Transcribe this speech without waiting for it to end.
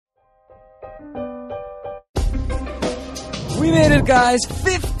We made it, guys.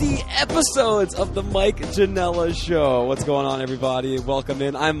 50 episodes of the Mike Janela Show. What's going on, everybody? Welcome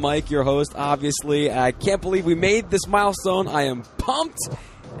in. I'm Mike, your host, obviously. I can't believe we made this milestone. I am pumped.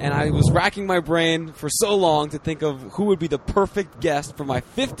 And I was racking my brain for so long to think of who would be the perfect guest for my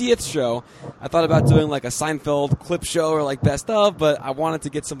 50th show. I thought about doing like a Seinfeld clip show or like best of, but I wanted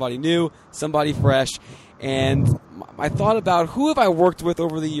to get somebody new, somebody fresh. And I thought about who have I worked with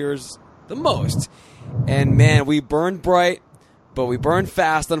over the years the most. And man, we burned bright, but we burned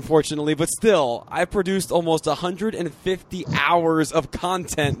fast, unfortunately. But still, I produced almost 150 hours of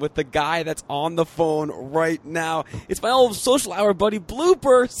content with the guy that's on the phone right now. It's my old social hour buddy,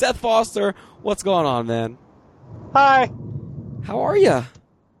 Bluepper, Seth Foster. What's going on, man? Hi. How are you?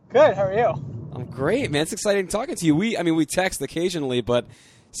 Good. How are you? I'm great, man. It's exciting talking to you. We text occasionally, but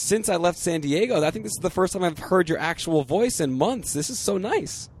since I left San Diego, I think this is the first time I've heard your actual voice in months. This is so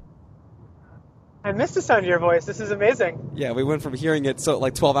nice. I miss the sound of your voice. This is amazing. Yeah, we went from hearing it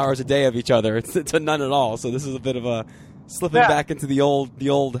like 12 hours a day of each other to none at all. So this is a bit of a slipping back into the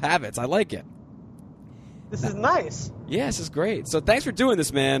old habits. I like it. This is nice. Yeah, this is great. So thanks for doing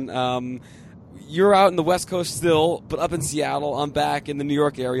this, man. You're out in the West Coast still, but up in Seattle. I'm back in the New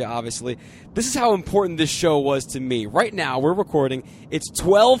York area, obviously. This is how important this show was to me. Right now, we're recording. It's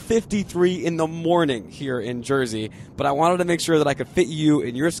 12:53 in the morning here in Jersey, but I wanted to make sure that I could fit you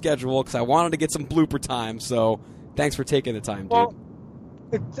in your schedule because I wanted to get some blooper time. So thanks for taking the time, dude. Well,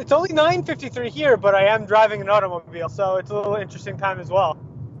 it's only 9:53 here, but I am driving an automobile, so it's a little interesting time as well.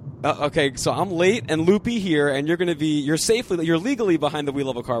 Okay, so I'm late and loopy here, and you're you're legally behind the wheel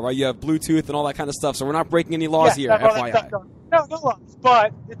of a car, right? You have Bluetooth and all that kind of stuff, so we're not breaking any laws here, FYI. No laws,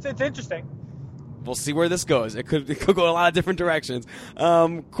 but it's interesting. We'll see where this goes. It could go a lot of different directions.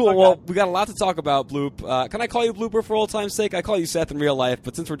 Cool. Okay. Well, we got a lot to talk about, Bloop. Can I call you Blooper for old time's sake? I call you Seth in real life,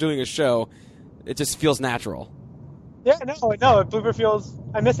 but since we're doing a show, it just feels natural. Yeah, no, Blooper feels.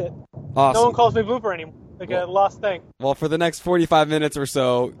 I miss it. Awesome. No one calls me Blooper anymore. Like a lost thing. Well, for the next 45 minutes or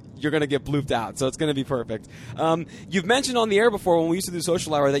so, you're going to get blooped out, so it's going to be perfect. You've mentioned on the air before when we used to do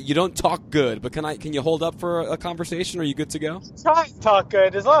Social Hour that you don't talk good, but can you hold up for a conversation? Are you good to go? Try to talk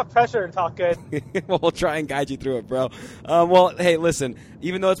good. There's a lot of pressure to talk good. Well, we'll try and guide you through it, bro. Well, hey, listen,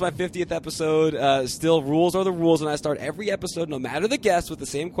 even though it's my 50th episode, still rules are the rules, and I start every episode, no matter the guest, with the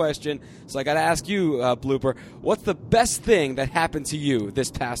same question. So I got to ask you, Blooper, what's the best thing that happened to you this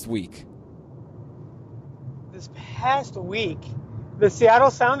past week? This past week, the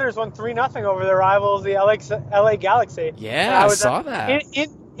Seattle Sounders won 3-0 over their rivals, the LA Galaxy. Yeah, I saw that.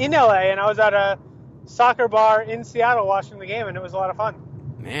 In LA, and I was at a soccer bar in Seattle watching the game, and it was a lot of fun.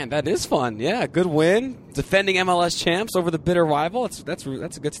 Man, that is fun. Yeah, good win. Defending MLS champs over the bitter rival. That's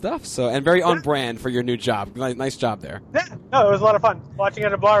good stuff. So, and very on brand for your new job. Nice job there. Yeah, no, it was a lot of fun. Watching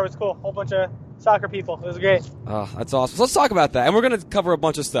at a bar was cool. Whole bunch of soccer people. It was great. Oh, that's awesome. So let's talk about that. And we're going to cover a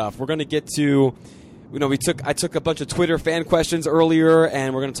bunch of stuff. We're going to get to... I took a bunch of Twitter fan questions earlier,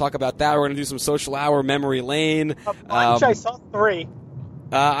 and we're going to talk about that. We're going to do some Social Hour, Memory Lane. A bunch, I saw 3.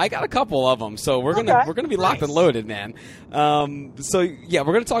 I got a couple of them, so we're gonna be locked and loaded, man. So yeah,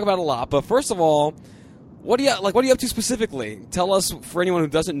 we're gonna talk about a lot. But first of all, what are you up to specifically? Tell us, for anyone who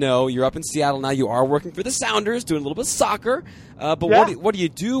doesn't know, you're up in Seattle now. You are working for the Sounders, doing a little bit of soccer. But what do you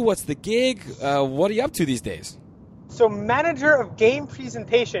do? What's the gig? What are you up to these days? So, manager of game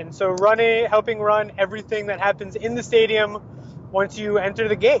presentation. So, helping run everything that happens in the stadium once you enter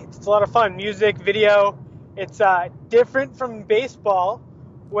the gates. It's a lot of fun. Music, video. It's different from baseball,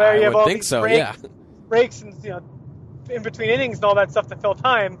 where you have all these breaks and in between innings and all that stuff to fill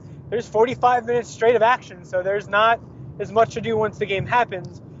time. There's 45 minutes straight of action, so there's not as much to do once the game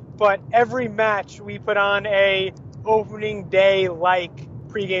happens. But every match, we put on a opening day-like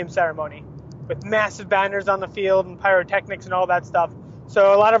pregame ceremony, with massive banners on the field and pyrotechnics and all that stuff.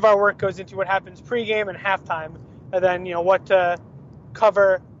 So a lot of our work goes into what happens pregame and halftime, and then what to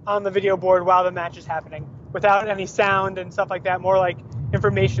cover on the video board while the match is happening, without any sound and stuff like that. More like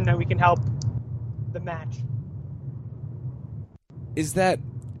information that we can help the match. Is that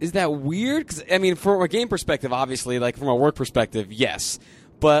weird? 'Cause, I mean, from a game perspective, obviously, like from a work perspective, yes.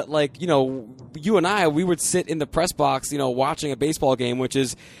 But you and I, we would sit in the press box, watching a baseball game, which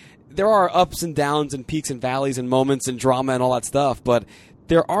is. There are ups and downs and peaks and valleys and moments and drama and all that stuff, but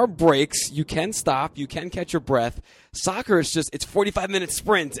there are breaks. You can stop. You can catch your breath. Soccer is it's 45-minute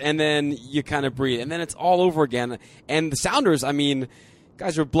sprint, and then you kind of breathe, and then it's all over again. And the Sounders, I mean,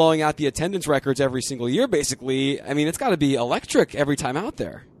 guys are blowing out the attendance records every single year, basically. I mean, it's got to be electric every time out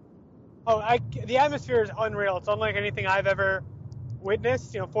there. Oh, the atmosphere is unreal. It's unlike anything I've ever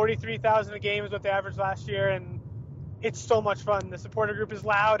witnessed. 43,000 a game is what they averaged last year, and it's so much fun. The supporter group is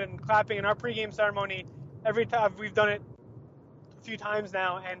loud and clapping, and our pregame ceremony, every time we've done it a few times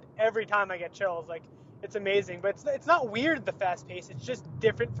now, and every time I get chills. Like, it's amazing. But it's not weird, the fast pace. It's just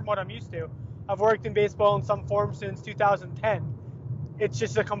different from what I'm used to. I've worked in baseball in some form since 2010. It's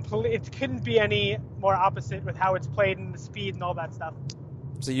just it couldn't be any more opposite with how it's played and the speed and all that stuff.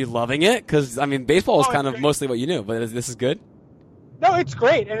 So you loving it? Because, I mean, baseball is kind of great. mostly what you knew, but this is good? No, it's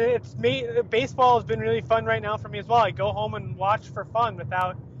great. And baseball has been really fun right now for me as well. I go home and watch for fun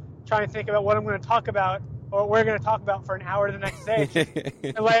without trying to think about what I'm going to talk about or what we're going to talk about for an hour the next day.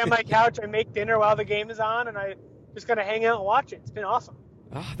 I lay on my couch, I make dinner while the game is on, and I just kind of hang out and watch it. It's been awesome.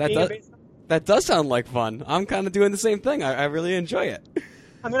 Oh, that does sound like fun. I'm kind of doing the same thing. I really enjoy it.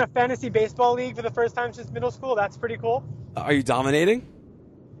 I'm in a fantasy baseball league for the first time since middle school. That's pretty cool. Are you dominating?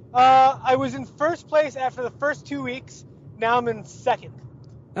 I was in first place after the first 2 weeks. Now I'm in second.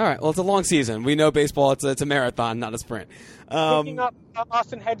 All right. Well, it's a long season. We know baseball. It's a marathon, not a sprint. Picking up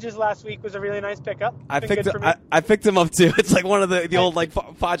Austin Hedges last week was a really nice pickup. I picked him up too. It's like one of the old like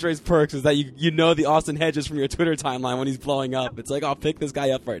Padres perks is that you know the Austin Hedges from your Twitter timeline when he's blowing up. It's like, I'll pick this guy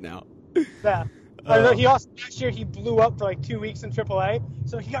up right now. Yeah. He also last year he blew up for like 2 weeks in AAA,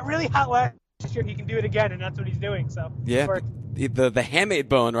 so he got really hot last year. He can do it again, and that's what he's doing. So yeah, the hamate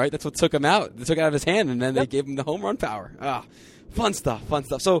bone, right? That's what took him out. They took it out of his hand, and then they gave him the home run power. Fun stuff.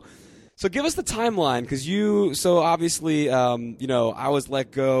 So give us the timeline, because obviously, I was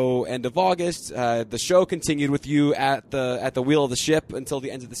let go end of August. The show continued with you at the wheel of the ship until the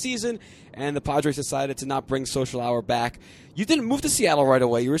end of the season, and the Padres decided to not bring Social Hour back. You didn't move to Seattle right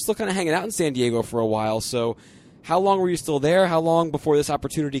away. You were still kind of hanging out in San Diego for a while. So how long were you still there? How long before this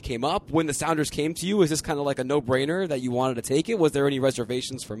opportunity came up? When the Sounders came to you, was this kind of like a no-brainer that you wanted to take it? Was there any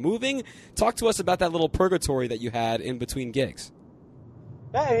reservations for moving? Talk to us about that little purgatory that you had in between gigs.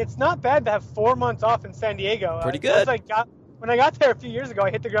 Yeah, it's not bad to have 4 months off in San Diego. Pretty good. When I got there a few years ago,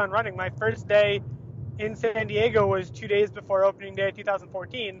 I hit the ground running. My first day in San Diego was 2 days before opening day of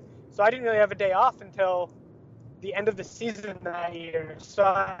 2014, so I didn't really have a day off until the end of the season that year. So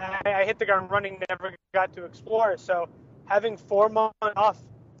I hit the ground running, never got to explore. So having 4 months off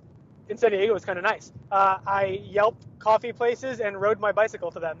in San Diego was kind of nice. I Yelped coffee places and rode my bicycle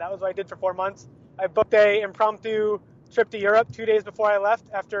to them. That was what I did for 4 months. I booked a impromptu trip to Europe 2 days before I left.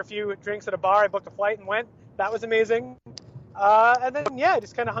 After a few drinks at a bar, I booked a flight and went. That was amazing. And then, I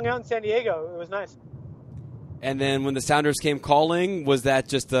just kind of hung out in San Diego. It was nice. And then when the Sounders came calling, was that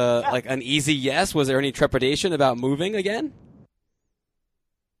just like an easy yes? Was there any trepidation about moving again?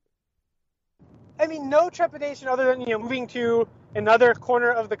 I mean, no trepidation other than, moving to another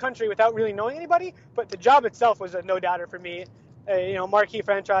corner of the country without really knowing anybody. But the job itself was a no-doubter for me. Marquee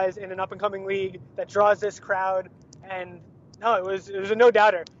franchise in an up-and-coming league that draws this crowd. And no, it was a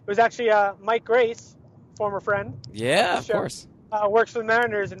no-doubter. It was actually Mike Grace, former friend. Yeah, of course. Works for the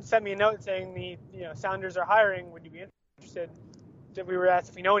Mariners and sent me a note saying the Sounders are hiring. Would you be interested? We were asked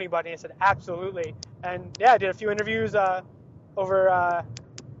if we know anybody. I said absolutely. And I did a few interviews over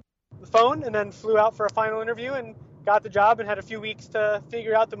the phone, and then flew out for a final interview and got the job and had a few weeks to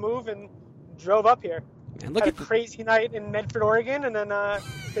figure out the move and drove up here. Man, had a crazy night in Medford, Oregon, and then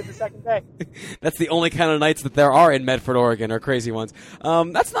did the second day. That's the only kind of nights that there are in Medford, Oregon, are crazy ones.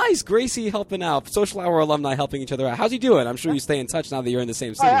 That's nice. Gracie helping out. Social Hour alumni helping each other out. How's he doing? I'm sure you stay in touch now that you're in the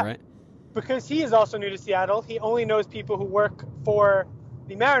same city, right? Because he is also new to Seattle. He only knows people who work for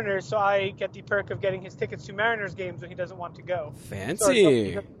the Mariners, so I get the perk of getting his tickets to Mariners games when he doesn't want to go.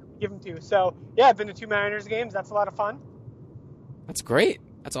 Fancy. So give him to. So, I've been to 2 Mariners games. That's a lot of fun. That's great.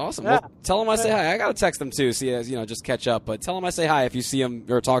 That's awesome. Yeah. Well, tell him I say hi. I got to text him too, see, just catch up. But tell him I say hi if you see him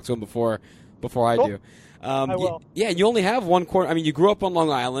or talk to him before I do. I will. You only have one corner. I mean, you grew up on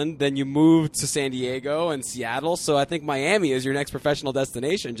Long Island, then you moved to San Diego and Seattle. So I think Miami is your next professional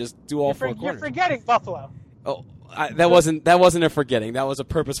destination. Just do all 4 corners. You're forgetting Buffalo. Oh, that wasn't a forgetting. That was a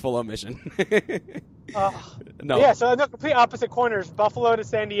purposeful omission. No. Yeah, so the complete opposite corners. Buffalo to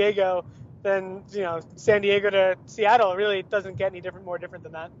San Diego. Then San Diego to Seattle. It really doesn't get any more different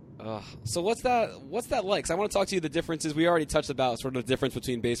than that. So what's that like? 'Cause I want to talk to you the differences. We already touched about sort of the difference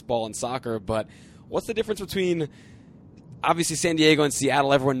between baseball and soccer, but what's the difference between obviously San Diego and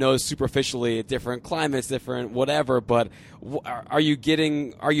Seattle? Everyone knows superficially different climates, different whatever. But are you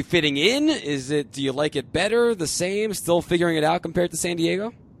fitting in? Do you like it better, the same, still figuring it out compared to San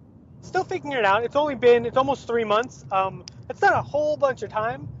Diego? Still figuring it out. It's almost 3 months. It's not a whole bunch of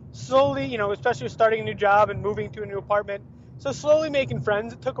time. Slowly, especially starting a new job and moving to a new apartment. So slowly making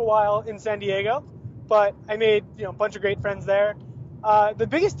friends. It took a while in San Diego, but I made, a bunch of great friends there. The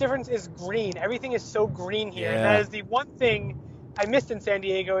biggest difference is green. Everything is so green here. Yeah. And that is the one thing I missed in San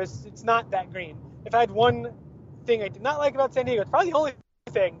Diego is it's not that green. If I had one thing I did not like about San Diego, it's probably the only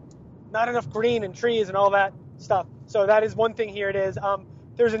thing. Not enough green and trees and all that stuff. So that is one thing. Here it is.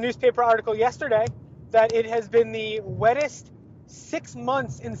 There's a newspaper article yesterday that it has been the wettest 6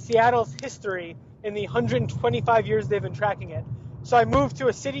 months in Seattle's history in the 125 years they've been tracking it. So I moved to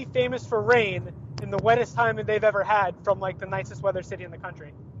a city famous for rain in the wettest time that they've ever had, from like the nicest weather city in the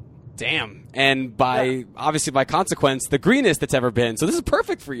country. Damn. And obviously by consequence, the greenest that's ever been. So this is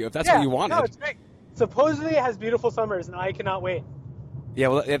perfect for you if that's what you wanted. No, it's great. Supposedly it has beautiful summers, and I cannot wait. Yeah,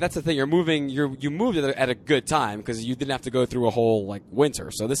 well, that's the thing. You moved at a good time because you didn't have to go through a whole like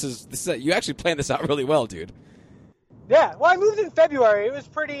winter. So this is you actually planned this out really well, dude. Yeah, well, I moved in February. It was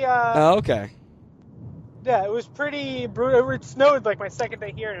pretty. Oh, okay. Yeah, it was pretty brutal. It snowed like my second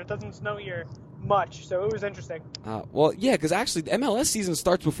day here, and it doesn't snow here much, so it was interesting. Well, yeah, because actually the MLS season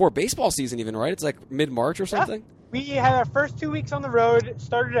starts before baseball season even, right? It's like mid-March or something? Yeah. We had our first 2 weeks on the road,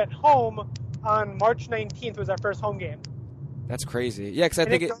 started at home on March 19th was our first home game. That's crazy. Yeah, because I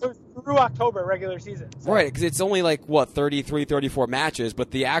think it goes through October, regular season. So. Right, because it's only like, 33, 34 matches,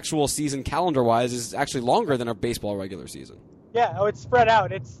 but the actual season calendar-wise is actually longer than our baseball regular season. Yeah, it's spread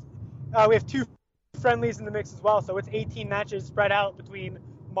out. We have 2 friendlies in the mix as well, so it's 18 matches spread out between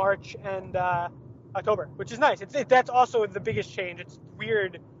March and October, which is nice. That's also the biggest change. It's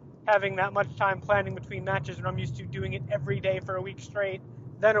weird having that much time planning between matches when I'm used to doing it every day for a week straight,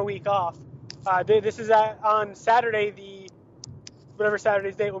 then a week off. This is on Saturday, whatever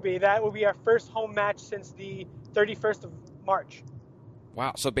Saturday's date will be. That will be our first home match since the 31st of March.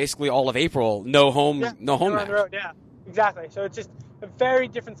 Wow, so basically all of April, no home match. On the road, yeah, exactly. So it's just a very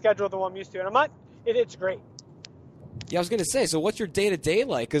different schedule than what I'm used to, and it's great. Yeah, I was going to say, so what's your day-to-day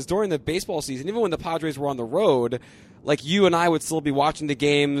like? Because during the baseball season, even when the Padres were on the road, like you and I would still be watching the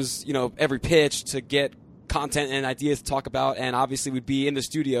games, every pitch to get content and ideas to talk about, and obviously we'd be in the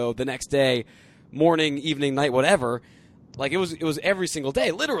studio the next day, morning, evening, night, whatever. Like it was every single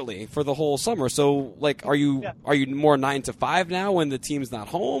day, literally, for the whole summer. So, like, are you more 9 to 5 now when the team's not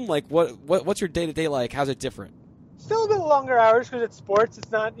home? Like, what's your day-to-day like? How's it different? Still a bit longer hours because it's sports.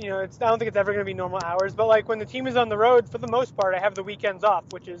 It's not, I don't think it's ever going to be normal hours. But like when the team is on the road, for the most part, I have the weekends off,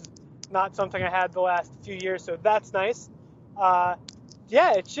 which is not something I had the last few years. So that's nice.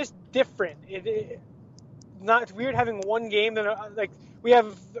 It's just different. It's weird having one game. Like we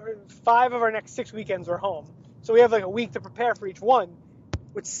have 5 of our next 6 weekends are home. So we have like a week to prepare for each one,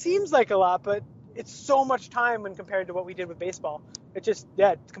 which seems like a lot, but it's so much time when compared to what we did with baseball. It's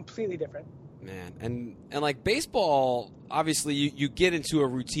completely different. Man, and like baseball, obviously you get into a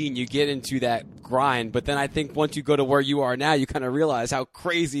routine, you get into that grind, but then I think once you go to where you are now, you kind of realize how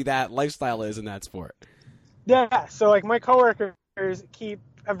crazy that lifestyle is in that sport. Yeah, so like my coworkers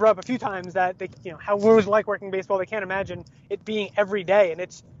have brought up a few times that they, how it was like working baseball. They can't imagine it being every day, and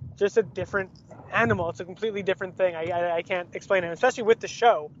it's just a different animal. It's a completely different thing. I can't explain it, especially with the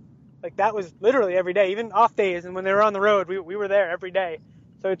show. Like that was literally every day, even off days, and when they were on the road, we were there every day.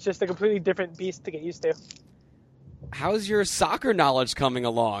 So it's just a completely different beast to get used to. How's your soccer knowledge coming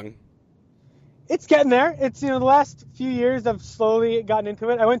along? It's getting there. It's, the last few years I've slowly gotten into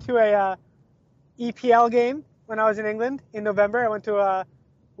it. I went to a EPL game when I was in England in November. I went to a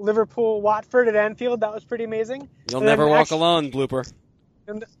Liverpool-Watford at Anfield. That was pretty amazing. You'll never walk alone, Bluepper.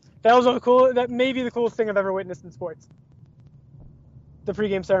 And that was cool. That may be the coolest thing I've ever witnessed in sports. The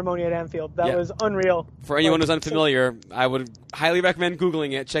pregame ceremony at Anfield. That was unreal. For anyone who's unfamiliar, I would highly recommend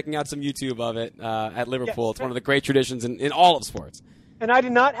Googling it, checking out some YouTube of it at Liverpool. Yes. It's one of the great traditions in all of sports. And I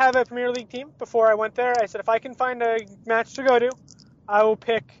did not have a Premier League team before I went there. I said, if I can find a match to go to, I will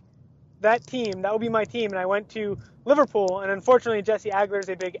pick that team. That will be my team. And I went to Liverpool, and unfortunately Jesse Agler is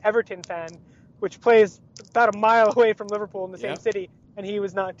a big Everton fan, which plays about a mile away from Liverpool in the same city, and he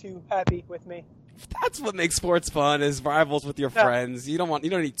was not too happy with me. That's what makes sports fun, is rivals with your friends. You don't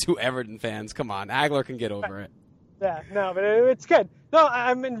need 2 Everton fans. Come on, Agler can get over it. Yeah, no, but it's good. No,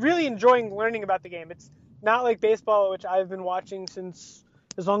 I'm really enjoying learning about the game. It's not like baseball, which I've been watching since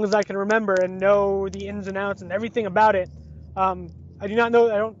as long as I can remember and know the ins and outs and everything about it. I don't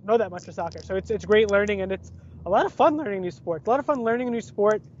know that much of soccer, so it's great learning, and it's a lot of fun learning a new sport. A lot of fun learning a new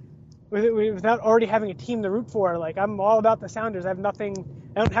sport without already having a team to root for. Like, I'm all about the Sounders. I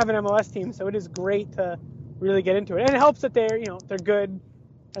don't have an MLS team, so it is great to really get into it. And it helps that they're good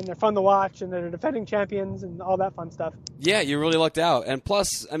and they're fun to watch and they're defending champions and all that fun stuff. Yeah, you really lucked out. And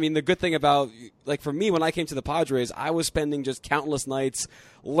plus, I mean, the good thing about, like, for me, when I came to the Padres, I was spending just countless nights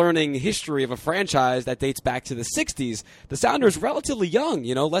learning history of a franchise that dates back to the 60s. The Sounders relatively young,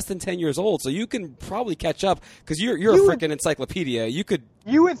 less than 10 years old, so you can probably catch up because you're a freaking encyclopedia.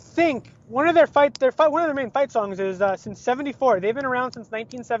 You would think one of their main fight songs is since 74. They've been around since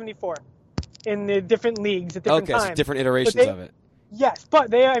 1974 in the different leagues at different times. So different iterations of it. Yes, but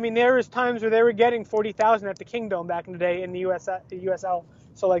there was times where they were getting 40,000 at the Kingdome back in the day in the USL.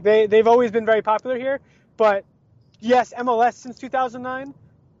 So like they've always been very popular here. But yes, MLS since 2009,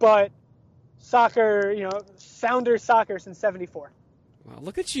 but soccer, Sounders soccer since '74. Wow,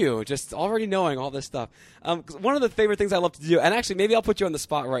 look at you, just already knowing all this stuff. One of the favorite things I love to do, and actually maybe I'll put you on the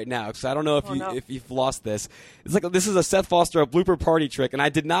spot right now because I don't know if you've lost this. It's like this is a Seth Foster, a blooper party trick, and I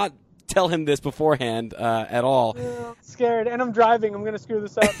did not tell him this beforehand at all. I'm scared, and I'm driving. I'm going to screw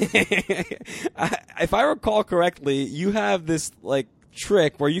this up. If I recall correctly, you have this like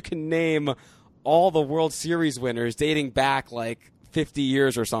trick where you can name all the World Series winners dating back like 50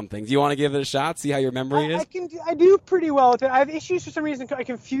 years or something. Do you want to give it a shot? See how your memory is? I do pretty well with it. I have issues for some reason. I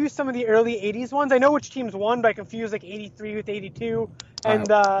confuse some of the early 80s ones. I know which teams won, but I confuse like 83 with 82. And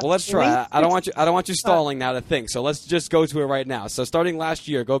well, let's try. I don't want you stalling now to think. So let's just go to it right now. So starting last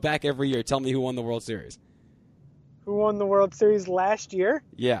year, go back every year. Tell me who won the World Series. Who won the World Series last year?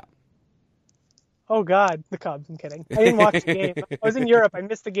 Yeah. Oh, God. The Cubs. I'm kidding. I didn't watch the game. I was in Europe. I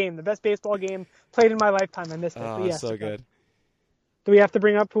missed the game. The best baseball game played in my lifetime. I missed it. Oh, so good. Do we have to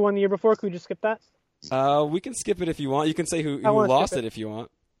bring up who won the year before? Could we just skip that? We can skip it if you want. You can say who lost it if you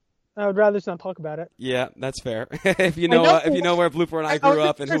want. I would rather just not talk about it. Yeah, that's fair. if you know where Bluepper and I grew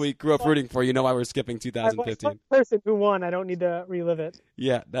up and who we grew up rooting for, you know why we're skipping 2015. One person who won. I don't need to relive it.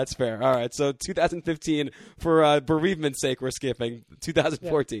 Yeah, that's fair. All right, so 2015, for bereavement's sake, we're skipping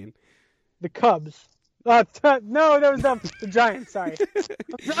 2014. Yeah. The Cubs. No, that was the Giants. Sorry, I'm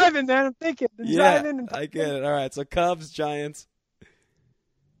driving, man. I'm thinking. I get it. All right, so Cubs, Giants.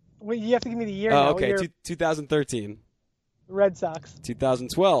 Well, you have to give me the year. Oh, okay. 2013. Red Sox.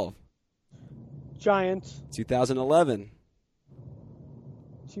 2012. Giants. 2011.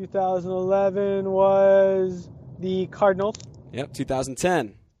 2011 was the Cardinals. Yep.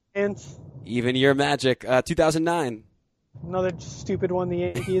 2010. Giants. Even year magic. 2009. Another stupid one. The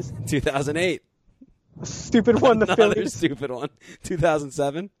Yankees. 2008. A stupid one. The Phillies. Another stupid one.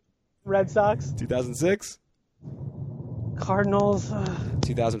 2007. Red Sox. 2006. Cardinals.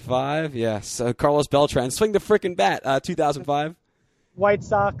 2005, yes. Carlos Beltran, swing the frickin' bat. 2005. White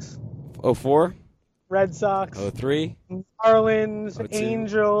Sox. 04. Red Sox. 03. Marlins. 02.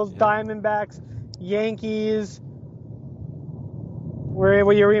 Angels. Yeah. Diamondbacks. Yankees.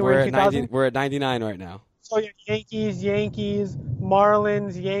 What year are we? We're at 90, we're at 99 right now. So Yankees,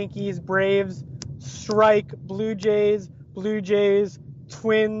 Marlins, Yankees, Braves, Strike, Blue Jays,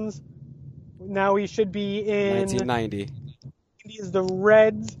 Twins. Now we should be in 1990. Is the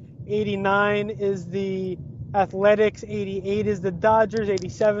Reds, 89 is the Athletics, 88 is the Dodgers,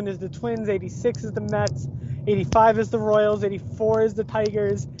 87 is the Twins, 86 is the Mets, 85 is the Royals, 84 is the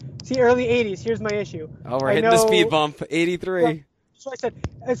Tigers. See, early 80s, here's my issue. Oh, we're hitting the speed bump, 83. So I said,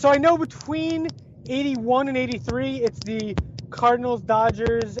 so I know between 81 and 83, it's the Cardinals,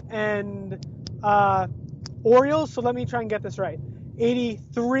 Dodgers, and Orioles, so let me try and get this right.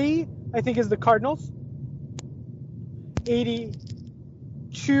 83, I think, is the Cardinals.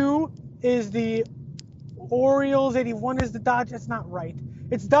 82 is the Orioles. 81 is the Dodgers. That's not right.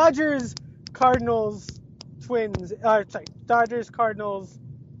 It's Dodgers, Cardinals, Twins. Dodgers, Cardinals,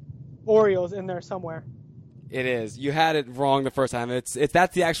 Orioles in there somewhere. It is. You had it wrong the first time. That's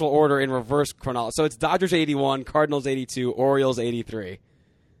the actual order in reverse chronology. So it's Dodgers 81, Cardinals 82, Orioles 83.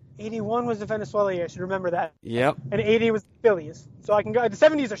 81 was the Venezuela year. I should remember that. Yep. And 80 was the Phillies. So I can go. The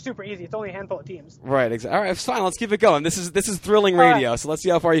 70s are super easy. It's only a handful of teams. Right. Exactly. All right. Fine. Let's keep it going. This is thrilling radio. So let's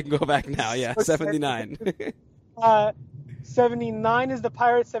see how far you can go back now. Yeah. 79. 79 is the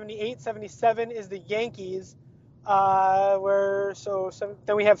Pirates. 78, 77 is the Yankees. Then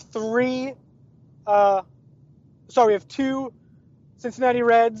we have three. We have two Cincinnati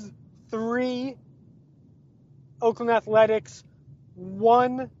Reds, three Oakland Athletics,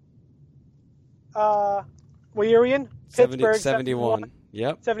 one. What year are we in? Pittsburgh. 71.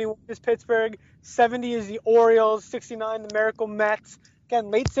 Yep. 71 is Pittsburgh. 70 is the Orioles. 69 the Miracle Mets.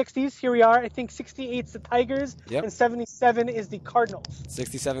 Again, late 60s. Here we are. I think 68 is the Tigers. Yep. And 77 is the Cardinals.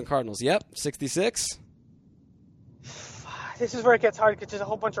 67 Cardinals. Yep. 66. This is where it gets hard because there's a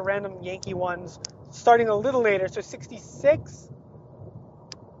whole bunch of random Yankee ones starting a little later. So 66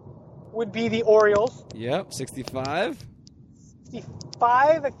 would be the Orioles. Yep. 65.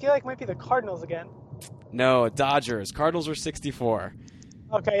 65, I feel like might be the Cardinals again. No, Dodgers. Cardinals were 64.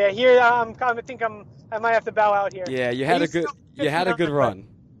 Okay, yeah. Here, I might have to bow out here. Yeah, you had a good run.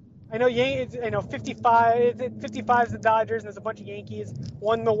 I know 55. 55 is the Dodgers, and there's a bunch of Yankees.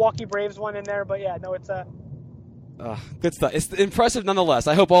 One Milwaukee Braves one in there, but yeah, no, it's good stuff. It's impressive nonetheless.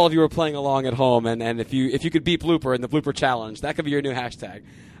 I hope all of you are playing along at home, and if you could beat Bluepper in the Bluepper Challenge, that could be your new hashtag.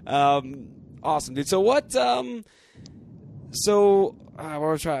 Awesome, dude. So what? So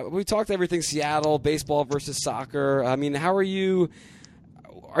we talked everything Seattle, baseball versus soccer. I mean, how are you?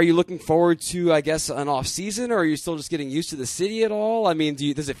 Are you looking forward to, I guess, an off season, or are you still just getting used to the city at all? I mean,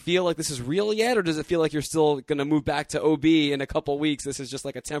 does it feel like this is real yet, or does it feel like you're still going to move back to OB in a couple weeks? This is just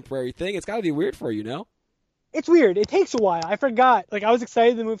like a temporary thing. It's got to be weird for you, no? It's weird. It takes a while. I forgot. Like, I was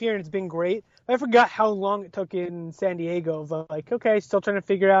excited to move here, and it's been great. I forgot how long it took in San Diego. But like, okay, still trying to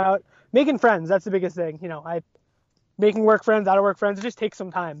figure out making friends. That's the biggest thing. Making work friends, out of work friends. It just takes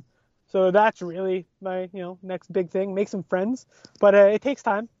some time. So that's really my, next big thing. Make some friends, but it takes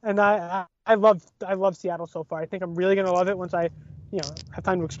time. And I love Seattle so far. I think I'm really gonna love it once I, have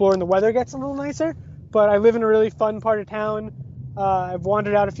time to explore and the weather gets a little nicer. But I live in a really fun part of town. I've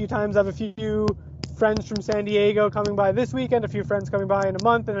wandered out a few times. I have a few friends from San Diego coming by this weekend, a few friends coming by in a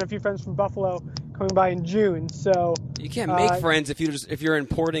month, and a few friends from Buffalo coming by in June. So you can't make friends if you're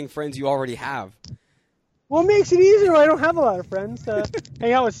importing friends you already have. Well, it makes it easier when I don't have a lot of friends to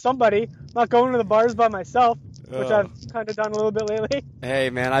hang out with somebody. I'm not going to the bars by myself, which I've kind of done a little bit lately. Hey,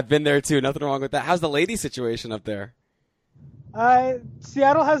 man, I've been there too. Nothing wrong with that. How's the lady situation up there?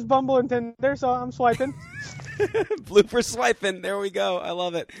 Seattle has Bumble and Tinder, so I'm swiping. Bluepper swiping. There we go. I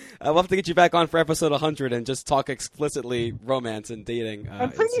love it. We'll have to get you back on for episode 100 and just talk explicitly romance and dating.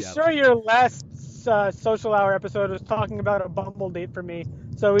 I'm pretty sure your last Social Hour episode was talking about a Bumble date for me,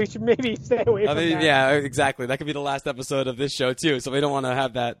 so we should maybe stay away from that. Yeah, exactly. That could be the last episode of this show, too, so we don't want to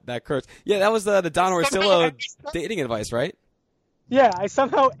have that curse. Yeah, that was the Don Orsillo dating advice, right? Yeah, I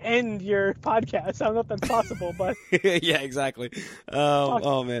somehow end your podcast. I don't know if that's possible, but... yeah, exactly.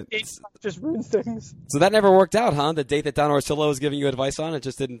 Oh, man. Just ruins things. So that never worked out, huh? The date that Don Orsillo was giving you advice on, it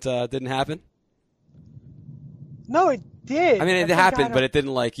just didn't happen? No, it did. I mean, it happened, but it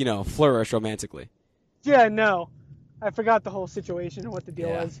didn't, flourish romantically. Yeah, no. I forgot the whole situation and what the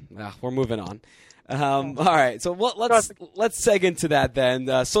deal was. Yeah, we're moving on. All right, so let's seg into that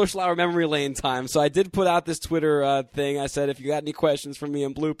then. Social Hour memory lane time. So I did put out this Twitter thing. I said, if you got any questions for me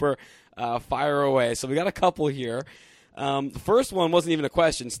and Bluepper, fire away. So we got a couple here. The first one wasn't even a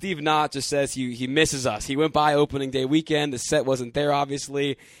question. Steve Knott just says he misses us. He went by opening day weekend. The set wasn't there,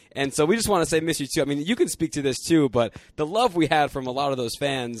 obviously. And so we just want to say miss you, too. I mean, you can speak to this, too, but the love we had from a lot of those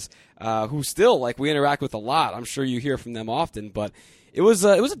fans who still, we interact with a lot. I'm sure you hear from them often, but it was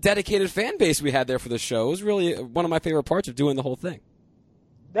a dedicated fan base we had there for the show. It was really one of my favorite parts of doing the whole thing.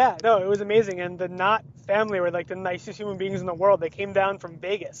 Yeah, no, it was amazing. And the Knott family were the nicest human beings in the world. They came down from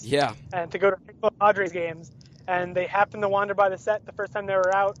Vegas and to go to Padres games. And they happened to wander by the set the first time they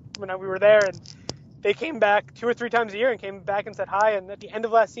were out when we were there. And they came back 2 or 3 times a year and came back and said hi. And at the end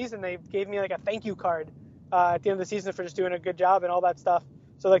of last season, they gave me a thank you card at the end of the season for just doing a good job and all that stuff.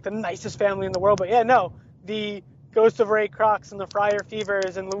 So the nicest family in the world. But yeah, no, the Ghost of Ray Krocs and the Friar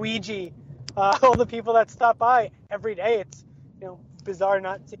Fevers and Luigi, all the people that stop by every day. It's, bizarre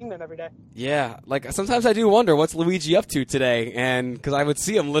not seeing them every day. Yeah, sometimes I do wonder what's Luigi up to today, and because I would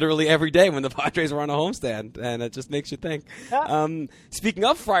see him literally every day when the Padres were on a homestand, and it just makes you think. Yeah. Speaking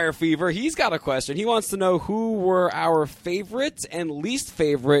of Friar Fever, he's got a question. He wants to know who were our favorite and least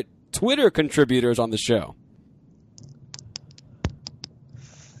favorite Twitter contributors on the show.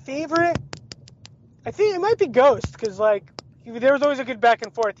 Favorite? I think it might be Ghost, because there was always a good back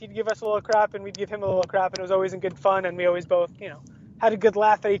and forth. He'd give us a little crap, and we'd give him a little crap, and it was always in good fun, and we always both, had a good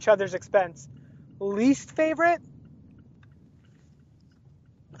laugh at each other's expense. Least favorite?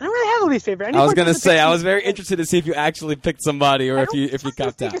 I don't really have a least favorite. I was going to say, I was very interested to see if you actually picked somebody or if you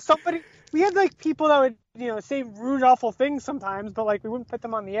copped out. We had people that would, say rude, awful things sometimes, but we wouldn't put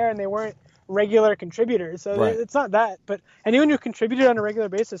them on the air, and they weren't regular contributors. So It's not that. But anyone who contributed on a regular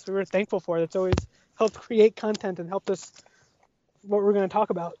basis, we were thankful for. That's always helped create content and helped us what we're going to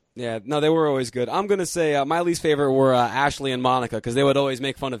talk about. Yeah, no, they were always good. I'm going to say my least favorite were Ashley and Monica, because they would always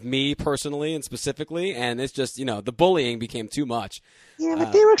make fun of me personally and specifically, and it's just, the bullying became too much. Yeah,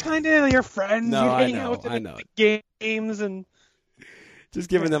 but they were kind of your friends. No, You'd hang I know, out with them at the games and... Just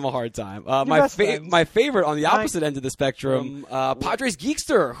giving them a hard time. My favorite on the opposite end of the spectrum, Padres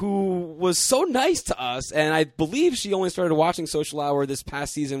Geekster, who was so nice to us, and I believe she only started watching Social Hour this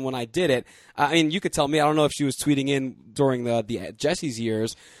past season when I did it. I mean, you could tell me. I don't know if she was tweeting in during the Jesse's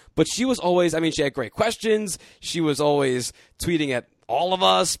years, but she was always, she had great questions. She was always tweeting at all of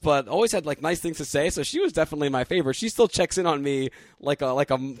us, but always had nice things to say. So she was definitely my favorite. She still checks in on me like a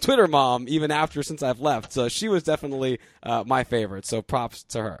Twitter mom even since I've left. So she was definitely my favorite. So props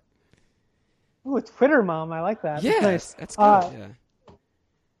to her. Oh, a Twitter mom. I like that. Yeah, that's nice. That's good. Yeah.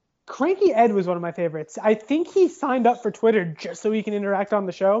 Cranky Ed was one of my favorites. I think he signed up for Twitter just so he can interact on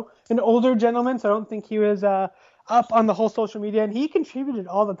the show. An older gentleman, so I don't think he was a up on the whole social media, and he contributed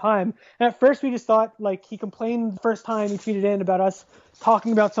all the time. And at first we just thought, like, he complained the first time he tweeted in about us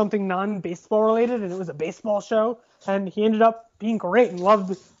talking about something non-baseball related, and it was a baseball show, and he ended up being great and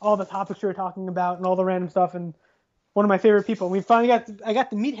loved all the topics we were talking about and all the random stuff, and one of my favorite people. We finally I got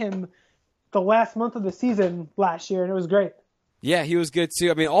to meet him the last month of the season last year, and it was great. Yeah, he was good too.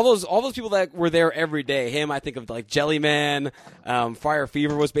 I mean, all those people that were there every day. Him, I think of like Jellyman, Fire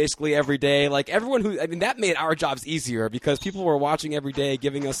Fever was basically every day. Like everyone that made our jobs easier because people were watching every day,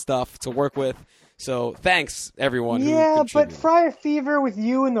 giving us stuff to work with. So thanks everyone. Yeah, but Fire Fever with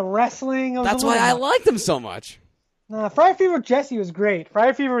you and the wrestling. That's why I liked him so much. Fire Fever with Jesse was great.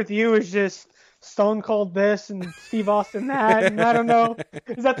 Fire Fever with you is just Stone Cold this and Steve Austin that. And I don't know.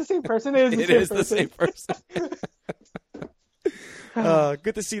 Is that the same person? It is the same person.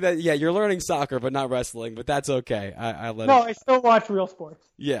 Good to see that. Yeah, you're learning soccer, but not wrestling. But that's okay. I still watch real sports.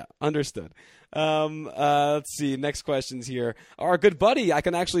 Yeah, understood. Let's see. Next questions here. Our good buddy, I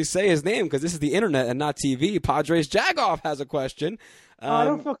can actually say his name because this is the internet and not TV. Padres Jagoff has a question. I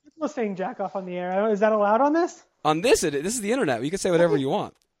don't feel comfortable saying Jagoff on the air. Is that allowed on this? On this is the internet. You can say whatever you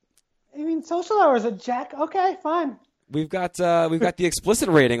want. I mean, social hours at Jack. Okay, fine. We've got the explicit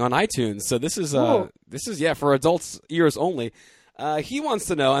rating on iTunes, so this is for adults' ears only. He wants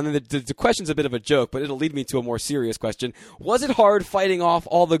to know, and then the question's a bit of a joke, but it'll lead me to a more serious question. Was it hard fighting off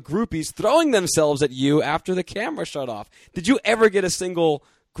all the groupies throwing themselves at you after the camera shut off? Did you ever get a single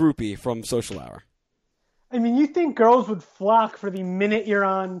groupie from Social Hour? I mean, you think girls would flock for the minute you're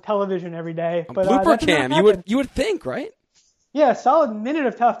on television every day, but Bluepper cam, you would think, right? Yeah, a solid minute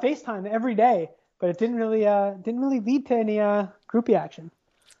of FaceTime every day, but it didn't really lead to any groupie action.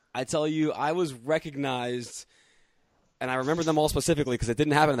 I tell you, I was recognized. And I remember them all specifically because it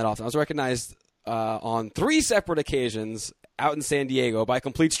didn't happen that often. I was recognized on 3 separate occasions out in San Diego by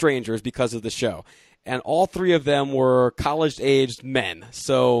complete strangers because of the show. And all 3 of them were college-aged men.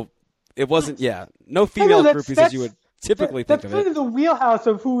 So it wasn't, no female groupies as you would typically think of it. That's kind of the wheelhouse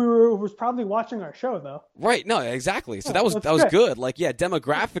of who was probably watching our show, though. Right, no, exactly. So that was good. Like, yeah,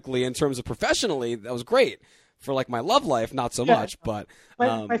 demographically, in terms of professionally, that was great. For like my love life, not so much, but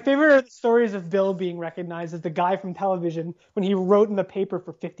my favorite are the stories of Bill being recognized as the guy from television when he wrote in the paper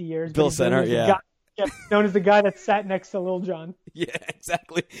for 50 years. Bill Center, known as the guy that sat next to Lil Jon. Yeah,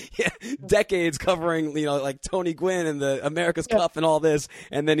 exactly. Yeah, decades covering, like Tony Gwynn and the America's Cup and all this,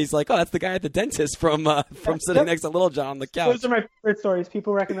 and then he's like, "Oh, that's the guy at the dentist from sitting next to Lil Jon on the couch." Those are my favorite stories.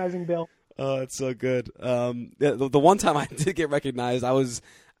 People recognizing Bill. Oh, it's so good. The one time I did get recognized,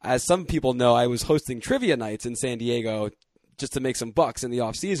 as some people know, I was hosting trivia nights in San Diego just to make some bucks in the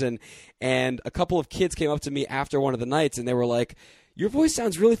off season. And a couple of kids came up to me after one of the nights and they were like, "Your voice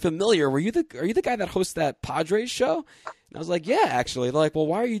sounds really familiar. Are you the guy that hosts that Padres show?" And I was like, "Yeah, actually." They're like, "Well,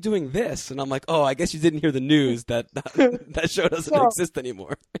 why are you doing this?" And I'm like, "Oh, I guess you didn't hear the news that show doesn't exist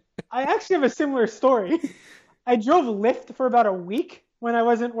anymore." I actually have a similar story. I drove Lyft for about a week when I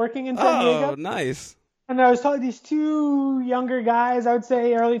wasn't working in San Diego. Oh, nice. And I was talking to these 2 younger guys, I would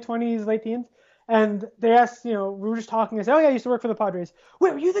say early 20s, late teens, and they asked, we were just talking. I said, "Oh, yeah, I used to work for the Padres."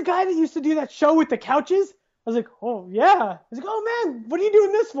 "Wait, were you the guy that used to do that show with the couches?" I was like, "Oh, yeah." He's like, "Oh, man, what are you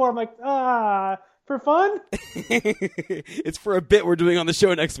doing this for?" I'm like, for fun? It's for a bit we're doing on the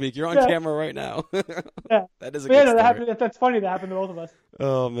show next week. You're on camera right now. Yeah. That is a good story. That's funny. That happened to both of us.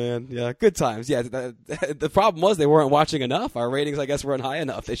 Oh, man. Yeah, good times. Yeah, the problem was they weren't watching enough. Our ratings, I guess, weren't high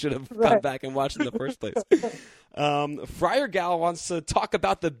enough. They should have gone back and watched in the first place. Friar Gal wants to talk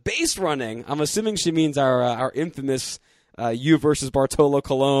about the base running. I'm assuming she means our infamous you versus Bartolo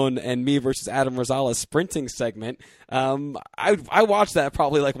Colon and me versus Adam Rosales sprinting segment. I watch that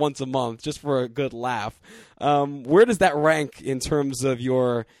probably like once a month just for a good laugh. Where does that rank in terms of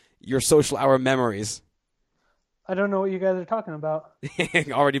your social hour memories? I don't know what you guys are talking about.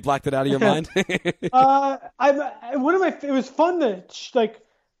 Already blacked it out of your mind? It was fun to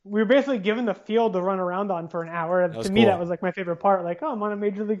we were basically given the field to run around on for an hour. To me, that was like my favorite part. Like, I'm on a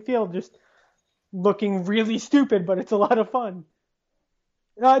major league field just looking really stupid, but it's a lot of fun.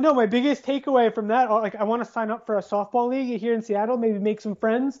 No, my biggest takeaway from that, I want to sign up for a softball league here in Seattle, maybe make some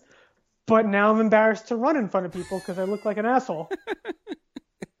friends, but now I'm embarrassed to run in front of people because I look like an asshole.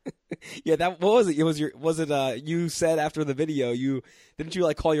 Yeah, what was it? Was it you said after the video, didn't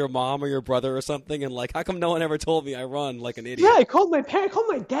you call your mom or your brother or something and how come no one ever told me I run like an idiot? Yeah, I called my parents, I called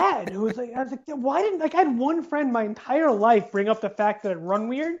my dad. I was like, why didn't I had one friend my entire life bring up the fact that I run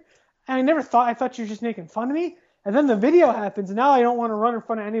weird, and I thought you were just making fun of me. And then the video happens, and now I don't want to run in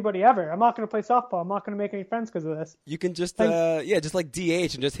front of anybody ever. I'm not going to play softball. I'm not going to make any friends because of this. You can just DH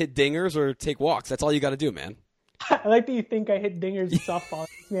and just hit dingers or take walks. That's all you got to do, man. I like that you think I hit dingers in softball.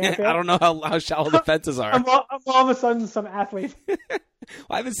 I don't know how shallow the fences are. I'm all of a sudden some athlete. Well,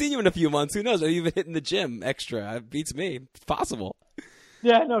 I haven't seen you in a few months. Who knows? Maybe you've been hitting the gym extra. It beats me. It's possible.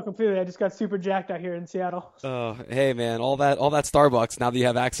 Yeah, no, completely. I just got super jacked out here in Seattle. Oh, hey man, all that Starbucks now that you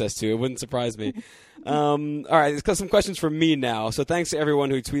have access to, it wouldn't surprise me. All right, let's got some questions from me now. So thanks to everyone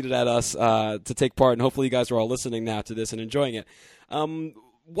who tweeted at us to take part, and hopefully you guys are all listening now to this and enjoying it.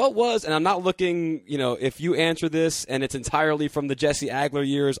 What was, and I'm not looking, if you answer this and it's entirely from the Jesse Agler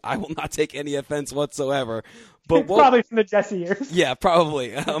years, I will not take any offense whatsoever. But probably from the Jesse years. Yeah,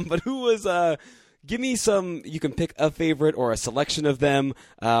 probably. But who was? Give me some. You can pick a favorite or a selection of them.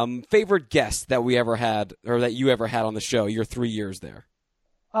 Favorite guest that we ever had, or that you ever had on the show. Your 3 years there.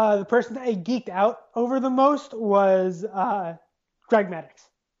 The person that I geeked out over the most was Greg Maddux.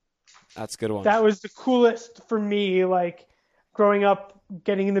 That's a good one. That was the coolest for me. Like growing up,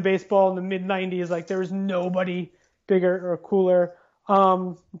 getting into baseball in the mid '90s, like there was nobody bigger or cooler.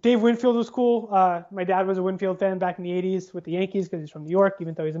 Dave Winfield was cool. My dad was a Winfield fan back in the '80s with the Yankees because he's from New York,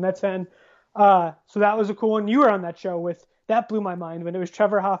 even though he's a Mets fan. So that was a cool one. You were on that show that blew my mind when it was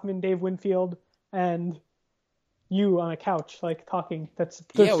Trevor Hoffman, Dave Winfield, and you on a couch, like talking.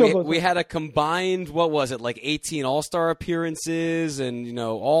 We had a combined, what was it, like 18 All-Star appearances and,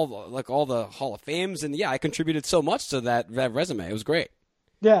 all the Hall of Fames. And yeah, I contributed so much to that resume. It was great.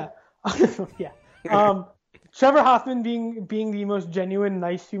 Yeah. Yeah. Trevor Hoffman being the most genuine,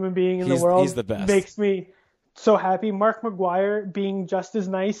 nice human being in the world. He's the best. Makes me so happy. Mark McGwire being just as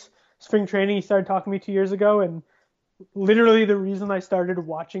nice. Spring training, he started talking to me 2 years ago, and literally the reason I started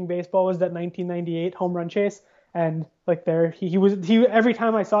watching baseball was that 1998 home run chase. And like he every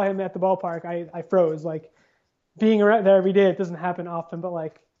time I saw him at the ballpark, I froze. Like being around there every day, it doesn't happen often, but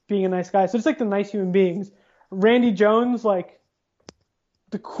like being a nice guy. So it's like the nice human beings. Randy Jones, like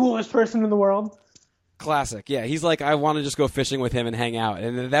the coolest person in the world. Classic. Yeah, he's like, I want to just go fishing with him and hang out.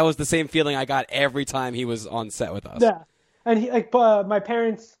 And that was the same feeling I got every time he was on set with us. Yeah. And my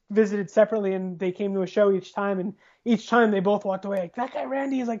parents visited separately, and they came to a show each time, and each time they both walked away like, that guy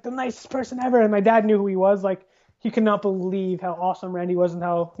Randy is like the nicest person ever. And my dad knew who he was. Like, he could not believe how awesome Randy was and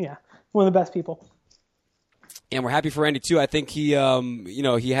how, one of the best people. And we're happy for Randy too. I think he,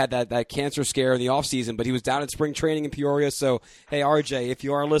 he had that cancer scare in the off season, but he was down at spring training in Peoria. So, hey, RJ, if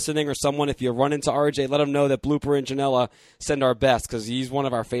you are listening, or someone, if you run into RJ, let him know that Bluepper and Janela send our best, because he's one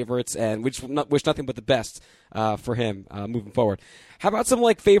of our favorites, and we wish nothing but the best for him moving forward. How about some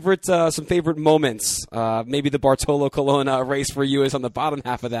favorite moments? Maybe the Bartolo Colon race for you is on the bottom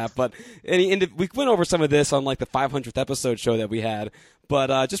half of that, but we went over some of this on like the 500th episode show that we had.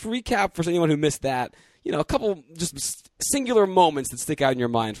 But just recap for anyone who missed that. A couple just singular moments that stick out in your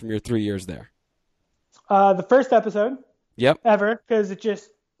mind from your 3 years there. The first episode. Yep. Ever, because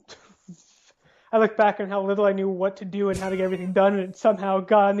I look back on how little I knew what to do and how to get everything done, and it somehow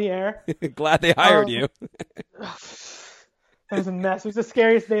got on the air. Glad they hired you. That was a mess. It was the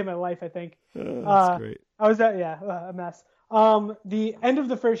scariest day of my life, I think. That's great. I was a mess. The end of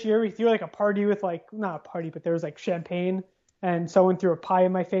the first year, we threw like a party with not a party, but there was like champagne, and someone threw a pie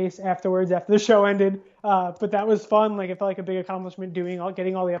in my face afterwards after the show ended. But that was fun. Like, it felt like a big accomplishment getting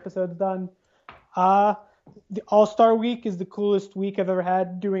all the episodes done. The All-Star Week is the coolest week I've ever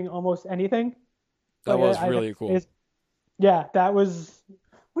had doing almost anything. That was really cool. Yeah, that was.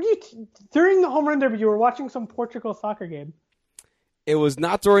 During the home run derby, you were watching some Portugal soccer game. It was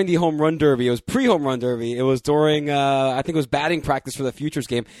not during the home run derby. It was pre-home run derby. It was during, I think it was batting practice for the Futures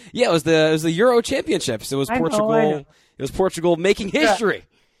game. Yeah, it was the Euro Championships. It was Portugal. I know. It was Portugal making history.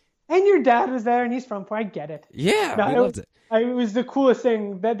 Yeah. And your dad was there, and he's from. I get it. Yeah, we loved it. It was the coolest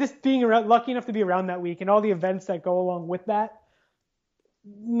thing. That this being lucky enough to be around that week and all the events that go along with that.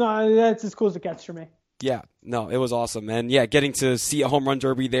 No, that's as cool as it gets for me. Yeah, no, it was awesome. And yeah, getting to see a home run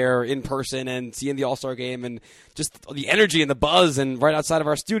derby there in person and seeing the All-Star game and just the energy and the buzz, and right outside of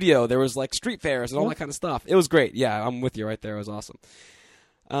our studio, there was like street fairs and all that kind of stuff. It was great. Yeah, I'm with you right there. It was awesome.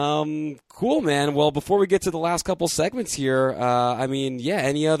 Cool, man. Well, before we get to the last couple segments here,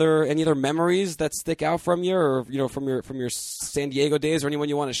 any other memories that stick out from you, or from your San Diego days, or anyone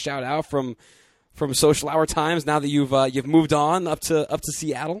you want to shout out from Social Hour times now that you've moved on up to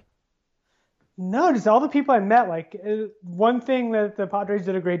Seattle? No, just all the people I met. Like, one thing that the Padres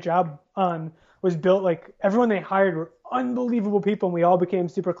did a great job on was built, like, everyone they hired were unbelievable people, and we all became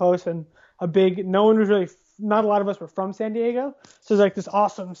super close, and not a lot of us were from San Diego. So there's like this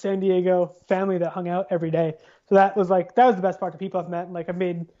awesome San Diego family that hung out every day. So that was the best part. The people I've met, and like I've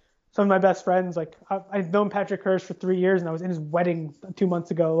made some of my best friends. Like I've known Patrick Hirsch for 3 years, and I was in his wedding 2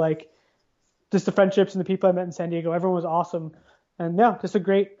 months ago. Like, just the friendships and the people I met in San Diego, everyone was awesome. And yeah, just a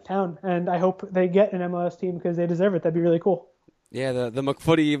great town. And I hope they get an MLS team because they deserve it. That'd be really cool. Yeah, the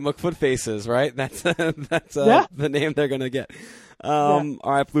McFoot faces, right? That's Yeah. the name they're gonna get. Yeah. All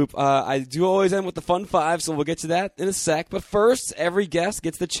right, Bloop. I do always end with the fun five, so we'll get to that in a sec. But first, every guest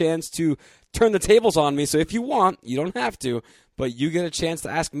gets the chance to turn the tables on me. So if you want, you don't have to, but you get a chance to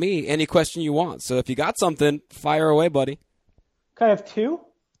ask me any question you want. So if you got something, fire away, buddy. Can I have two?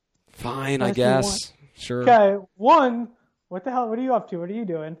 Fine, I guess. Sure. Okay, one. What the hell? What are you up to? What are you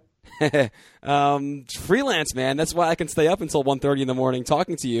doing? Freelance, man. That's why I can stay up until 1:30 in the morning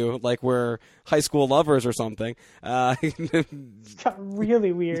talking to you like we're high school lovers or something. It's got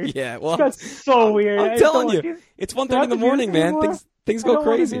really weird. Yeah, well, It's got so weird. I'm telling you, it's 1:30 in the morning, man. Things go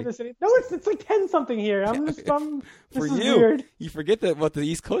crazy. No, it's like 10 something here. For this is you, weird. you forget that what the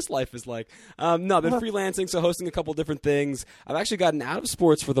East Coast life is like. No, I've been freelancing, so hosting a couple different things. I've actually gotten out of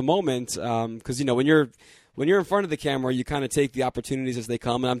sports for the moment because when you're in front of the camera, you kind of take the opportunities as they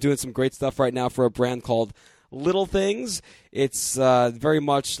come. And I'm doing some great stuff right now for a brand called Little Things. It's very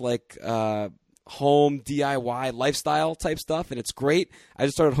much like home DIY lifestyle type stuff, and it's great. I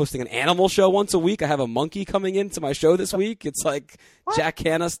just started hosting an animal show once a week. I have a monkey coming into my show this week. It's like Jack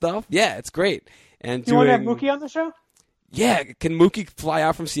Hanna stuff. Yeah, it's great. And you want to have Mookie on the show? Yeah, can Mookie fly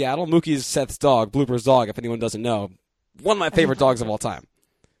out from Seattle? Mookie is Seth's dog, Blooper's dog, if anyone doesn't know. One of my favorite dogs of all time.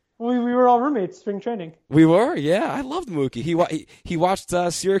 We were all roommates spring training. We were? Yeah, I loved Mookie. He watched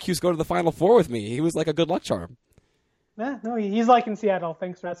Syracuse go to the Final Four with me. He was like a good luck charm. Yeah, no, he's like in Seattle.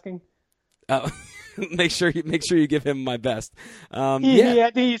 Thanks for asking. Make sure you give him my best.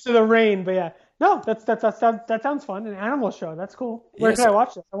 He used to the rain, but yeah. No, that sounds fun. An animal show. That's cool. Where can I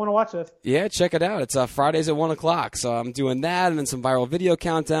watch this? I want to watch this. Yeah, check it out. It's Fridays at 1:00. So I'm doing that, and then some viral video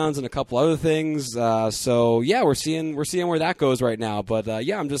countdowns and a couple other things. So yeah, we're seeing where that goes right now. But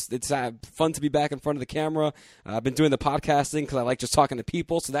yeah, it's fun to be back in front of the camera. I've been doing the podcasting because I like just talking to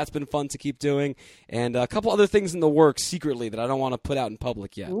people. So that's been fun to keep doing, and a couple other things in the works secretly that I don't want to put out in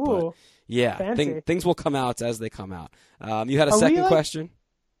public yet. Ooh, but yeah, things will come out as they come out. You had a second question?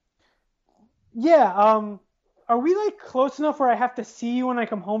 Yeah, are we like close enough where I have to see you when I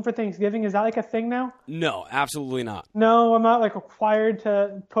come home for Thanksgiving? Is that like a thing now? No, absolutely not. No, I'm not like required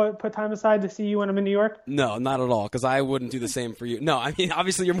to put time aside to see you when I'm in New York? No, not at all, because I wouldn't do the same for you. No, I mean,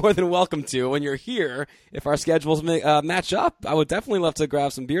 obviously you're more than welcome to when you're here. If our schedules match up, I would definitely love to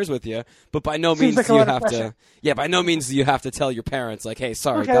grab some beers with you, but by no means do you have to. Yeah, by no means do you have to tell your parents, like, hey,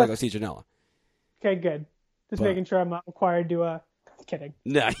 sorry, gotta go see Janela. Okay, good. Just making sure I'm not required to kidding.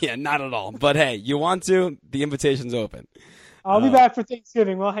 No, yeah, not at all. But hey, you want to? The invitation's open. I'll be back for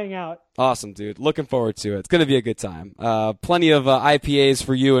Thanksgiving. We'll hang out. Awesome, dude. Looking forward to it. It's going to be a good time. Plenty of IPAs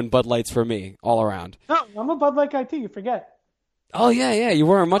for you and Bud Lights for me, all around. No, I'm a Bud Light guy too. You forget. Oh yeah. You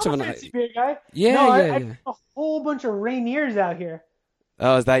weren't much of an fancy beer guy. Yeah, I have a whole bunch of Rainiers out here.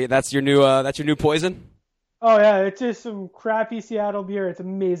 Oh, that's your new poison? Oh, yeah, it's just some crappy Seattle beer. It's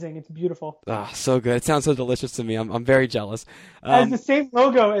amazing. It's beautiful. Ah, so good. It sounds so delicious to me. I'm very jealous. It has the same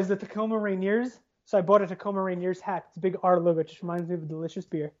logo as the Tacoma Rainiers, so I bought a Tacoma Rainiers hat. It's a big R logo. It just reminds me of a delicious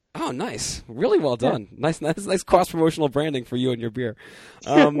beer. Oh, nice. Really well done. Yeah. Nice cross-promotional branding for you and your beer.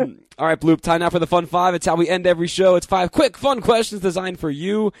 All right, Bloop, time now for the Fun 5. It's how we end every show. It's 5 quick, fun questions designed for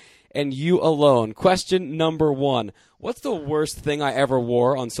you and you alone. Question number 1. What's the worst thing I ever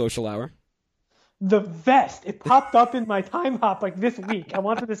wore on Social Hour? The vest. It popped up in my time hop like this week. I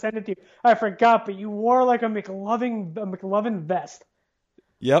wanted to send it to you. I forgot, but you wore like a McLovin vest.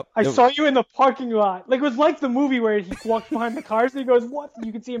 Yep. I saw you in the parking lot. Like, it was like the movie where he walks behind the cars and he goes, what?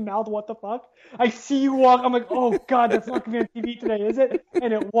 You can see him mouth, what the fuck? I see you walk. I'm like, oh, God, that's not going to be on TV today, is it?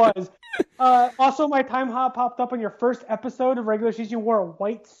 And it was. Also, my time hop popped up on your first episode of regular season. You wore a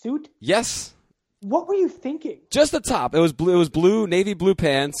white suit. Yes. What were you thinking? Just the top. It was blue, navy blue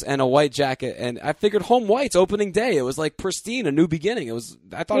pants and a white jacket. And I figured home white's opening day. It was like pristine, a new beginning.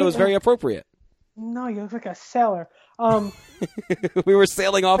 I thought it was very appropriate. No, you look like a sailor. We were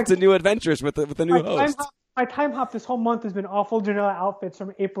sailing off to new adventures with the new host. My time hop this whole month has been awful Janela outfits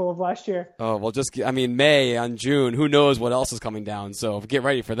from April of last year. Oh, well, May on June. Who knows what else is coming down? So get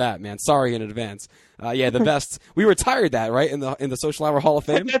ready for that, man. Sorry in advance. Yeah, the best. We retired that, right, in the Social Hour Hall of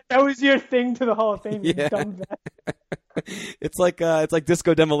Fame. That was your thing to the Hall of Fame. Yeah. It's like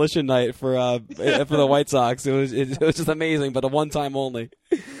disco demolition night for the White Sox. It was just amazing, but a one time only.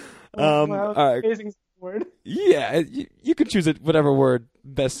 All right. Amazing word. Yeah, you can choose it whatever word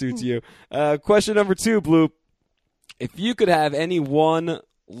best suits you. Question number 2, Bloop. If you could have any one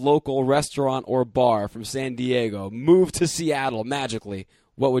local restaurant or bar from San Diego move to Seattle magically,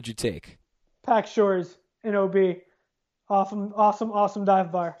 what would you take? Pack Shores in OB. Awesome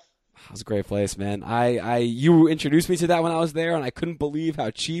dive bar. That was a great place, man. You introduced me to that when I was there, and I couldn't believe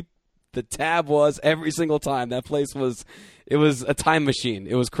how cheap the tab was every single time. That place was a time machine.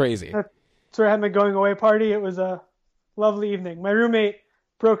 It was crazy. That's where I had my going away party. It was a lovely evening. My roommate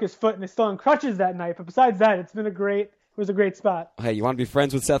broke his foot and is still on crutches that night, but besides that, it was a great spot. Hey, you want to be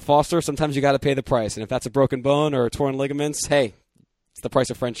friends with Seth Foster? Sometimes you got to pay the price, and if that's a broken bone or torn ligaments, hey, it's the price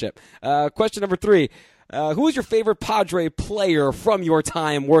of friendship. Question number 3. Who is your favorite Padre player from your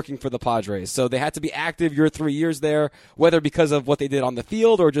time working for the Padres? So they had to be active your 3 years there, whether because of what they did on the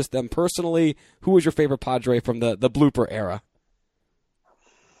field or just them personally. Who was your favorite Padre from the Bluepper era?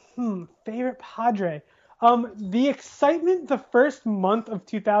 Favorite Padre? The excitement the first month of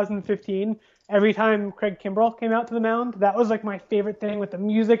 2015, every time Craig Kimbrell came out to the mound, that was like my favorite thing with the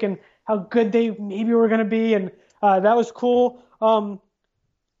music and how good they maybe were going to be, and that was cool.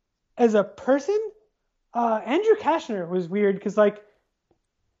 As a person, Andrew Kashner was weird because like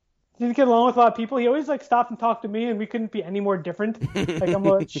didn't get along with a lot of people. He always like stopped and talked to me, and we couldn't be any more different. Like I'm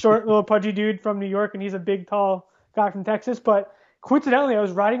a short little pudgy dude from New York, and he's a big tall guy from Texas. But coincidentally, I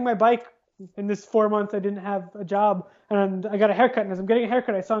was riding my bike in this 4 months I didn't have a job, and I got a haircut. And as I'm getting a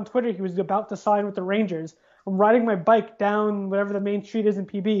haircut, I saw on Twitter he was about to sign with the Rangers. I'm riding my bike down whatever the main street is in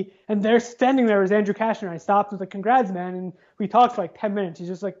PB, and there standing there was Andrew Kashner. I stopped and was like, "Congrats, man!" And we talked for like 10 minutes. He's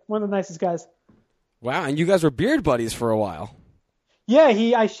just like one of the nicest guys. Wow, and you guys were beard buddies for a while. Yeah,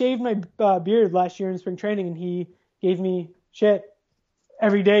 I shaved my beard last year in spring training, and he gave me shit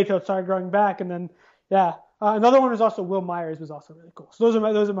every day till it started growing back. And then, yeah, another one was also Will Myers was also really cool. So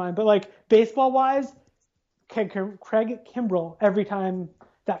those are mine. But like baseball wise, Craig Kimbrell every time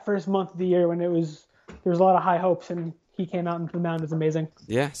that first month of the year when there was a lot of high hopes, and he came out into the mound was amazing.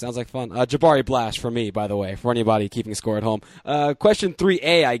 Yeah, sounds like fun. Jabari Blash for me, by the way, for anybody keeping score at home. Question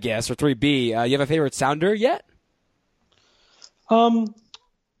 3A, I guess, or 3B. You have a favorite sounder yet?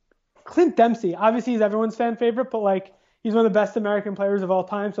 Clint Dempsey. Obviously, he's everyone's fan favorite, but like he's one of the best American players of all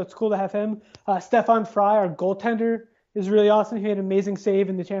time, so it's cool to have him. Stefan Fry, our goaltender, is really awesome. He had an amazing save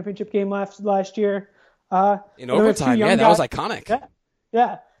in the championship game last year. In overtime, yeah, that was iconic.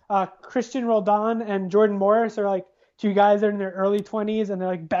 Yeah. Christian Roldan and Jordan Morris are like two guys that are in their early 20s, and they're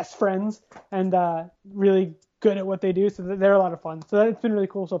like best friends and really good at what they do, so they're a lot of fun. So it's been really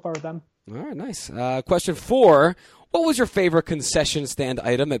cool so far with them. All right, nice. Question 4. What was your favorite concession stand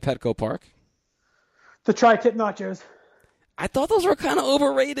item at Petco Park? The tri-tip nachos. I thought those were kind of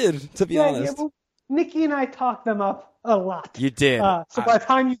overrated, to be honest. Yeah, well, Nikki and I talked them up a lot. You did. So by the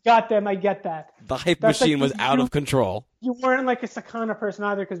time you got them, I get that. The hype machine was out of control. You weren't like a Sakana person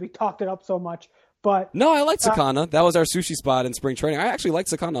either because we talked it up so much. But no, I liked Sakana. That was our sushi spot in spring training. I actually liked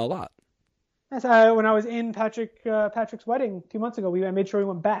Sakana a lot. Yes, when I was in Patrick's wedding 2 months ago, I made sure we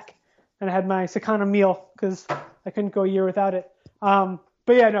went back, and I had my Sakana meal because I couldn't go a year without it. But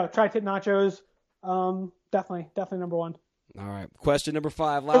yeah, no, tri-tip nachos, definitely number one. All right, question number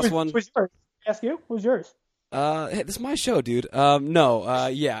 5, last one. Was yours? Ask you, what was yours? Hey, this is my show, dude.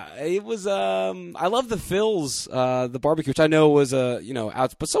 Yeah, it was. I love the Phil's, the barbecue, which I know was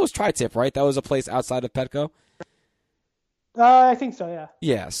out, but so was Tri-Tip, right? That was a place outside of Petco. I think so, yeah.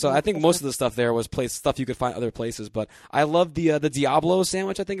 Yeah, so I think most of the stuff there was stuff you could find other places, but I love the Diablo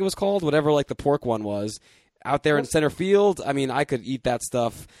sandwich, I think it was called, whatever like the pork one was. Out there in center field, I mean, I could eat that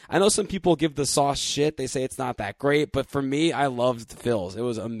stuff. I know some people give the sauce shit. They say it's not that great, but for me, I loved Phil's. It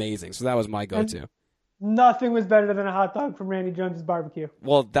was amazing, so that was my go-to. Nothing was better than a hot dog from Randy Jones's barbecue.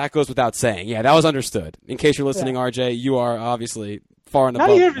 Well, that goes without saying. Yeah, that was understood. In case you're listening, RJ, you are obviously far and above.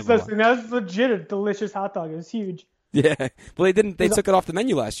 Not even listening. That was legit a delicious hot dog. It was huge. Yeah. Well, they took it off the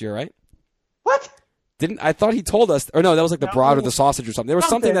menu last year, right? What? I thought he told us, or no, that was like the broad or the sausage or something. There was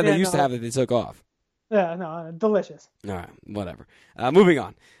something that they used to have that they took off. Yeah, no, delicious. All right, whatever. Moving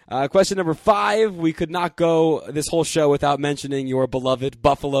on. Question number 5. We could not go this whole show without mentioning your beloved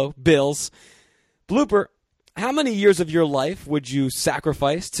Buffalo Bills. Bluepper, how many years of your life would you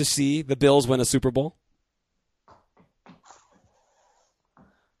sacrifice to see the Bills win a Super Bowl?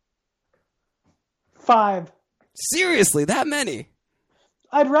 5. Seriously, that many?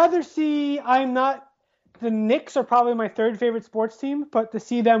 I'd rather see, the Knicks are probably my third favorite sports team, but to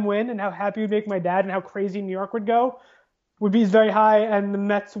see them win and how happy it would make my dad and how crazy New York would go would be very high, and the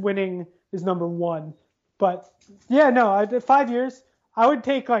Mets winning is number 1. But, yeah, no, 5 years. I would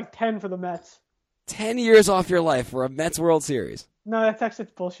take like 10 for the Mets. 10 years off your life for a Mets World Series. No, that's actually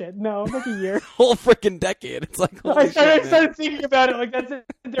bullshit. No, like a year. Whole freaking decade. It's like, I started thinking about it. Like, that's the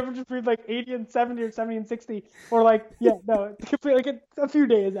difference between like 80 and 70 or 70 and 60. Or like, yeah, no, completely, like a few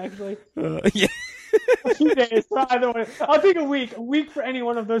days, actually. Yeah. a few days for either one. I'll take a week for any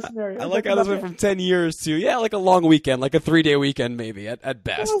one of those scenarios. I like how this went from 10 years to, like a long weekend, like a 3-day weekend maybe at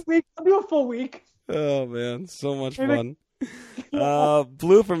best. I'll do a full week. Oh, man. So much fun.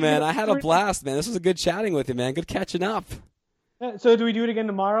 Bluepper, man, I had a blast, man. This was a good chatting with you, man. Good catching up. So do we do it again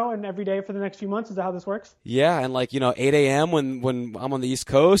tomorrow and every day for the next few months? Is that how this works? Yeah, and 8 a.m. when I'm on the East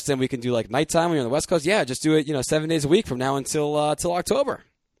Coast, and we can do nighttime when you're on the West Coast. Yeah, just do it, 7 days a week from now until October.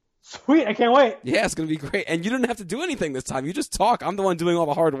 Sweet, I can't wait. Yeah, it's going to be great. And you didn't have to do anything this time. You just talk. I'm the one doing all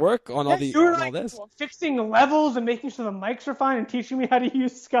the hard work on all this. Fixing levels and making sure the mics are fine and teaching me how to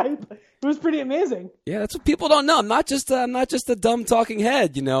use Skype. It was pretty amazing. Yeah, that's what people don't know. I'm not just a dumb talking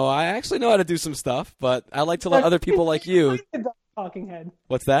head, I actually know how to do some stuff, but I like to let other people like you. Kind of dumb talking head.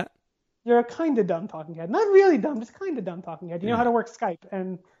 What's that? You're a kind of dumb talking head. Not really dumb, just kind of dumb talking head. You know how to work Skype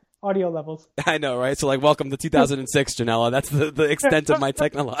and audio levels. I know, right? So, welcome to 2006, Janela. That's the extent of my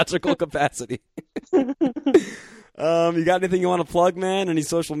technological capacity. You got anything you want to plug, man? Any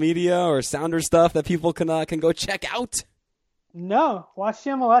social media or Sounder stuff that people can go check out? No, watch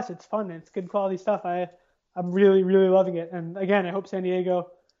the MLS. It's fun. It's good quality stuff. I'm really, really loving it. And again, I hope San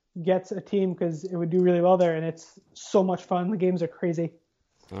Diego gets a team because it would do really well there. And it's so much fun. The games are crazy.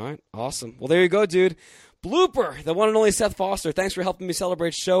 All right, awesome. Well, there you go, dude. Bluepper, the one and only Seth Foster. Thanks for helping me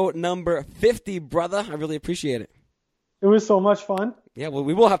celebrate show number 50, brother. I really appreciate it. It was so much fun. Yeah, well,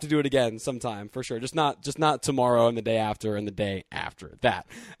 we will have to do it again sometime for sure. Just not tomorrow and the day after and the day after that.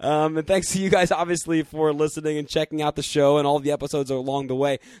 And thanks to you guys, obviously, for listening and checking out the show and all the episodes along the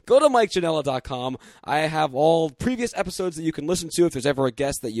way. Go to MikeJanella.com. I have all previous episodes that you can listen to if there's ever a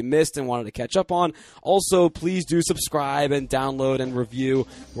guest that you missed and wanted to catch up on. Also, please do subscribe and download and review.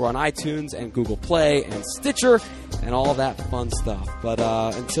 We're on iTunes and Google Play and Stitcher and all that fun stuff. But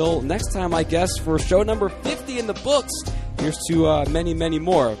until next time, I guess, for show number 50 in the books, here's to many, many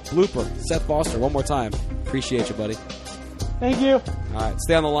more. Bluepper, Seth Foster, one more time. Appreciate you, buddy. Thank you. All right,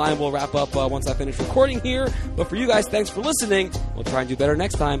 stay on the line. We'll wrap up once I finish recording here. But for you guys, thanks for listening. We'll try and do better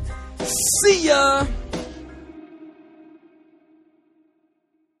next time. See ya!